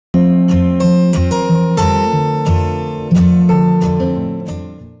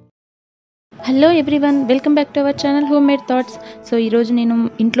Hello everyone, welcome back to our channel home made thoughts. So ఈరోజు నేను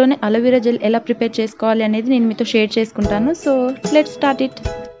ఇంట్లోనే aloe vera gel ఎలా prepare చేసుకోవాలి అనేది నేను మీతో షేర్ చేసుకుంటాను. So let's start it.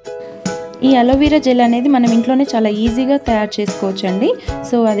 ఈ అలోవెరా జెల్ అనేది మనం ఇంట్లోనే చాలా ఈజీగా తయారు చేసుకోవచ్చండి.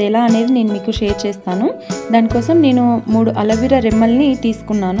 సో అది ఎలా అనేది నేను మీకు షేర్ చేస్తాను. దానికోసం నేను 3 అలోవెరా రెమ్మల్ని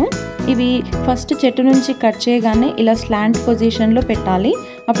తీసుకున్నాను. ఇవి ఫస్ట్ చెట్టు నుంచి కట్ చేయగానే ఇలా స్లాంట్ పొజిషన్లో పెట్టాలి.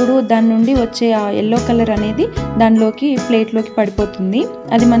 అప్పుడు దాని నుండి వచ్చే ఆ ఎల్లో కలర్ అనేది దానిలోకి ప్లేట్లోకి పడిపోతుంది.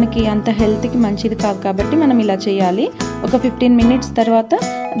 అది మనకి అంత హెల్త్కి మంచిది కాదు కాబట్టి మనం ఇలా చేయాలి. ఒక 15 మినిట్స్ తర్వాత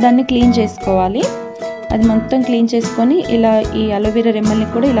దాన్ని క్లీన్ చేసుకోవాలి. అది మొత్తం క్లీన్ చేసుకొని ఇలా ఈ అలోవెరా రెమ్మల్ని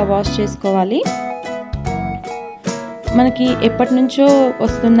కూడా ఇలా వాష్ చేసుకోవాలి. మనకి ఎప్పటి నుంచో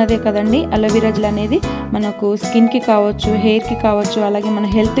వస్తున్నదే కదండి అలోవెరా జెల్ అనేది. మనకు స్కిన్కి కావచ్చు, హెయిర్కి కావచ్చు, అలాగే మన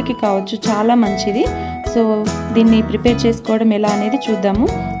హెల్త్కి కావచ్చు, చాలా మంచిది. సో దీన్ని ప్రిపేర్ చేసుకోవడం ఎలా అనేది చూద్దాము.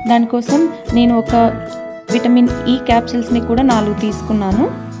 దానికోసం నేను ఒక విటమిన్ ఈ క్యాప్సిల్స్ని కూడా 4 తీసుకున్నాను.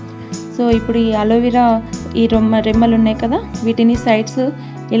 సో ఇప్పుడు ఈ అలోవెరా ఈ రెమ్మలు ఉన్నాయి కదా, వీటిని సైడ్స్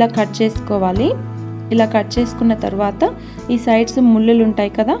ఇలా కట్ చేసుకోవాలి. ఇలా కట్ చేసుకున్న తర్వాత ఈ సైడ్స్ ముళ్ళులు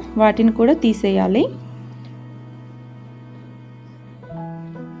ఉంటాయి కదా, వాటిని కూడా తీసేయాలి.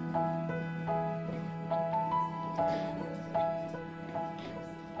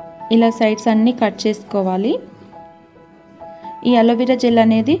 ఇలా సైడ్స్ అన్నీ కట్ చేసుకోవాలి. ఈ అలోవెరా జెల్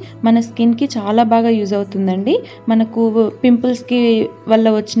అనేది మన స్కిన్కి చాలా బాగా యూజ్ అవుతుందండి. మనకు పింపుల్స్కి వల్ల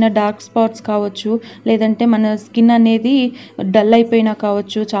వచ్చిన డార్క్ స్పాట్స్ కావచ్చు, లేదంటే మన స్కిన్ అనేది డల్ అయిపోయినా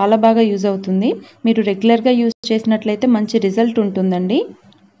కావచ్చు, చాలా బాగా యూజ్ అవుతుంది. మీరు రెగ్యులర్గా యూజ్ చేసినట్లయితే మంచి రిజల్ట్ ఉంటుందండి.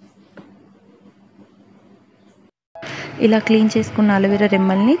 ఇలా క్లీన్ చేసుకున్న అలోవెరా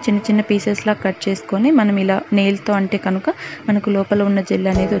రెమ్మల్ని చిన్న చిన్న పీసెస్లా కట్ చేసుకొని మనం ఇలా నెయిల్తో అంటే కనుక మనకు లోపల ఉన్న జెల్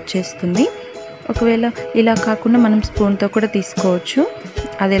అనేది వచ్చేస్తుంది. ఒకవేళ ఇలా కాకుండా మనం స్పూన్తో కూడా తీసుకోవచ్చు.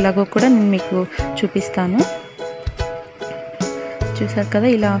 అది ఎలాగో కూడా నేను మీకు చూపిస్తాను. చూసారు కదా,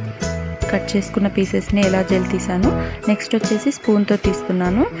 ఇలా కట్ చేసుకున్న పీసెస్ని ఎలా జెల్ తీసాను. నెక్స్ట్ వచ్చేసి స్పూన్తో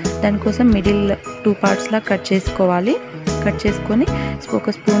తీస్తున్నాను. దానికోసం మిడిల్ 2 పార్ట్స్లా కట్ చేసుకోవాలి. కట్ చేసుకొని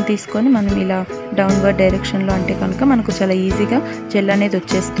ఒక స్పూన్ తీసుకొని మనం ఇలా డౌన్వర్డ్ డైరెక్షన్లో అంటే కనుక మనకు చాలా ఈజీగా జెల్ అనేది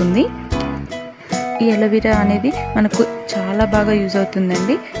వచ్చేస్తుంది. ఈ అలోవెరా అనేది మనకు చాలా బాగా యూజ్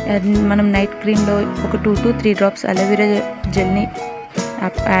అవుతుందండి. మనం నైట్ క్రీమ్లో ఒక 2 to 3 డ్రాప్స్ అలోవెరా జెల్ని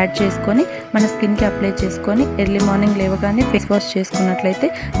యాడ్ చేసుకొని మన స్కిన్కి అప్లై చేసుకొని ఎర్లీ మార్నింగ్ లేవగానే ఫేస్ వాష్ చేసుకున్నట్లయితే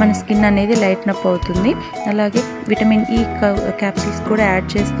మన స్కిన్ అనేది లైట్న్ అప్ అవుతుంది. అలాగే విటమిన్ ఈ క్యాప్సిల్స్ కూడా యాడ్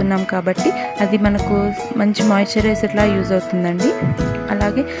చేస్తున్నాం కాబట్టి అది మనకు మంచి మాయిశ్చరైజర్లా యూజ్ అవుతుందండి.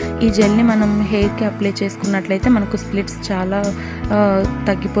 అలాగే ఈ జెల్ని మనం హెయిర్కి అప్లై చేసుకున్నట్లయితే మనకు స్ప్లిట్స్ చాలా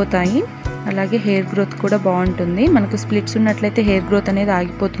తగ్గిపోతాయి. అలాగే హెయిర్ గ్రోత్ కూడా బాగుంటుంది. మనకు స్ప్లిట్స్ ఉన్నట్లయితే హెయిర్ గ్రోత్ అనేది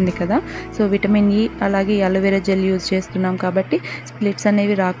ఆగిపోతుంది కదా. సో విటమిన్ ఈ అలాగే అలోవెరా జెల్ యూజ్ చేస్తున్నాం కాబట్టి స్ప్లిట్స్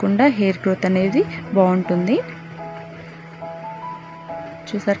అనేవి రాకుండా హెయిర్ గ్రోత్ అనేది బాగుంటుంది.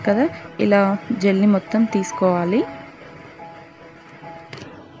 చూసారు కదా, ఇలా జెల్ని మొత్తం తీసుకోవాలి.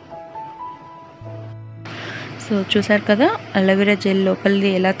 సో చూసారు కదా, అలోవెరా జెల్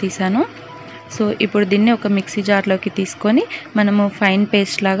లోపలిది ఎలా తీసానో. సో ఇప్పుడు దీన్ని ఒక మిక్సీ జార్లోకి తీసుకొని మనము ఫైన్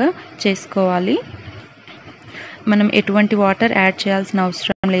పేస్ట్ లాగా చేసుకోవాలి. మనం ఎటువంటి వాటర్ యాడ్ చేయాల్సిన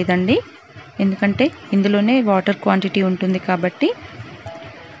అవసరం లేదండి, ఎందుకంటే ఇందులోనే వాటర్ క్వాంటిటీ ఉంటుంది కాబట్టి.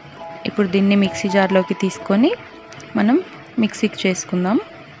 ఇప్పుడు దీన్ని మిక్సీ జార్లోకి తీసుకొని మనం మిక్సీకి చేసుకుందాం.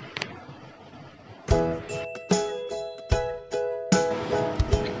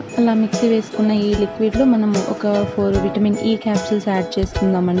 అలా మిక్సీ వేసుకున్న ఈ లిక్విడ్లో మనము ఒక 4 విటమిన్ ఈ క్యాప్సిల్స్ యాడ్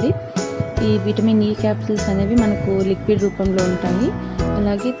చేసుకుందామండి. ఈ విటమిన్ ఈ క్యాప్సిల్స్ అనేవి మనకు లిక్విడ్ రూపంలో ఉంటాయి.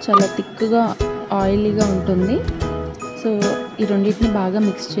 అలాగే చాలా థిక్గా ఆయిలీగా ఉంటుంది. సో ఈ రెండింటిని బాగా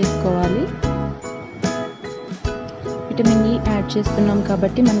మిక్స్ చేసుకోవాలి. విటమిన్ ఈ యాడ్ చేస్తున్నాం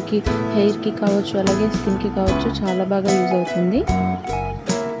కాబట్టి మనకి హెయిర్కి కావచ్చు, అలాగే స్కిన్కి కావచ్చు, చాలా బాగా యూజ్ అవుతుంది.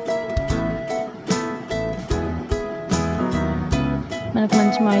 మనకు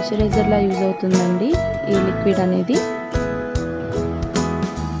మంచి మాయిశ్చరైజర్లా యూజ్ అవుతుందండి ఈ లిక్విడ్ అనేది.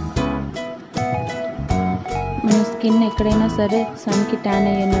 మన స్కిన్ ఎక్కడైనా సరే సన్కి ట్యాన్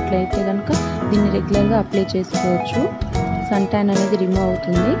అయ్యినట్లయితే కనుక దీన్ని రెగ్యులర్గా అప్లై చేసుకోవచ్చు. సన్ ట్యాన్ అనేది రిమూవ్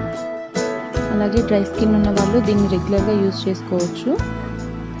అవుతుంది. అలాగే డ్రై స్కిన్ ఉన్న వాళ్ళు దీన్ని రెగ్యులర్గా యూజ్ చేసుకోవచ్చు.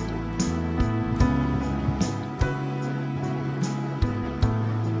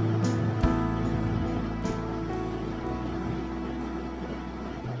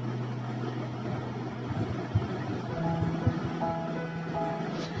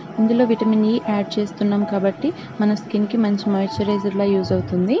 ఇందులో విటమిన్ ఈ యాడ్ చేస్తున్నాం కాబట్టి మన స్కిన్కి మంచి మాయిశ్చరైజర్లా యూజ్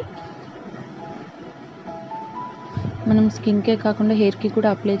అవుతుంది. మనం స్కిన్కే కాకుండా హెయిర్కి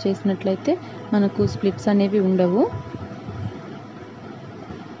కూడా అప్లై చేసినట్లయితే మనకు స్ప్లిట్స్ అనేవి ఉండవు.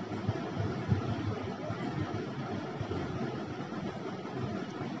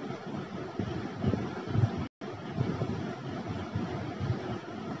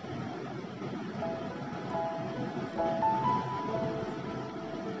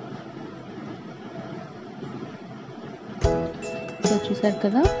 సో చూసారు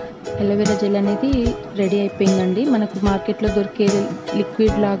కదా, అలోవెరా జెల్ అనేది రెడీ అయిపోయిందండి. మనకు మార్కెట్లో దొరికే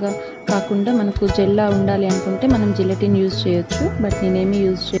లిక్విడ్ లాగా కాకుండా మనకు జెల్లా ఉండాలి అనుకుంటే మనం జిలెటిన్ యూజ్ చేయొచ్చు. బట్ నేనేమి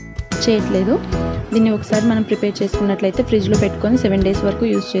యూజ్ చేయట్లేదు. దీన్ని ఒకసారి మనం ప్రిపేర్ చేసుకున్నట్లయితే ఫ్రిడ్జ్లో పెట్టుకొని 7 days వరకు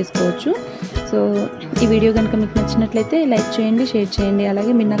యూజ్ చేసుకోవచ్చు. సో ఈ వీడియో కనుక మీకు నచ్చినట్లయితే లైక్ చేయండి, షేర్ చేయండి.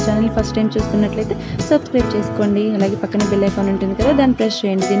 అలాగే మీరు నా ఛానల్ ఫస్ట్ టైం చూస్తున్నట్లయితే సబ్స్క్రైబ్ చేసుకోండి. అలాగే పక్కన బెల్ ఐకాన్ ఉంటుంది కదా, దాన్ని ప్రెస్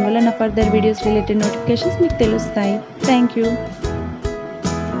చేయండి. దీనివల్ల నా ఫర్దర్ వీడియోస్ రిలేటెడ్ నోటిఫికేషన్స్ మీకు తెలుస్తాయి. Thank you.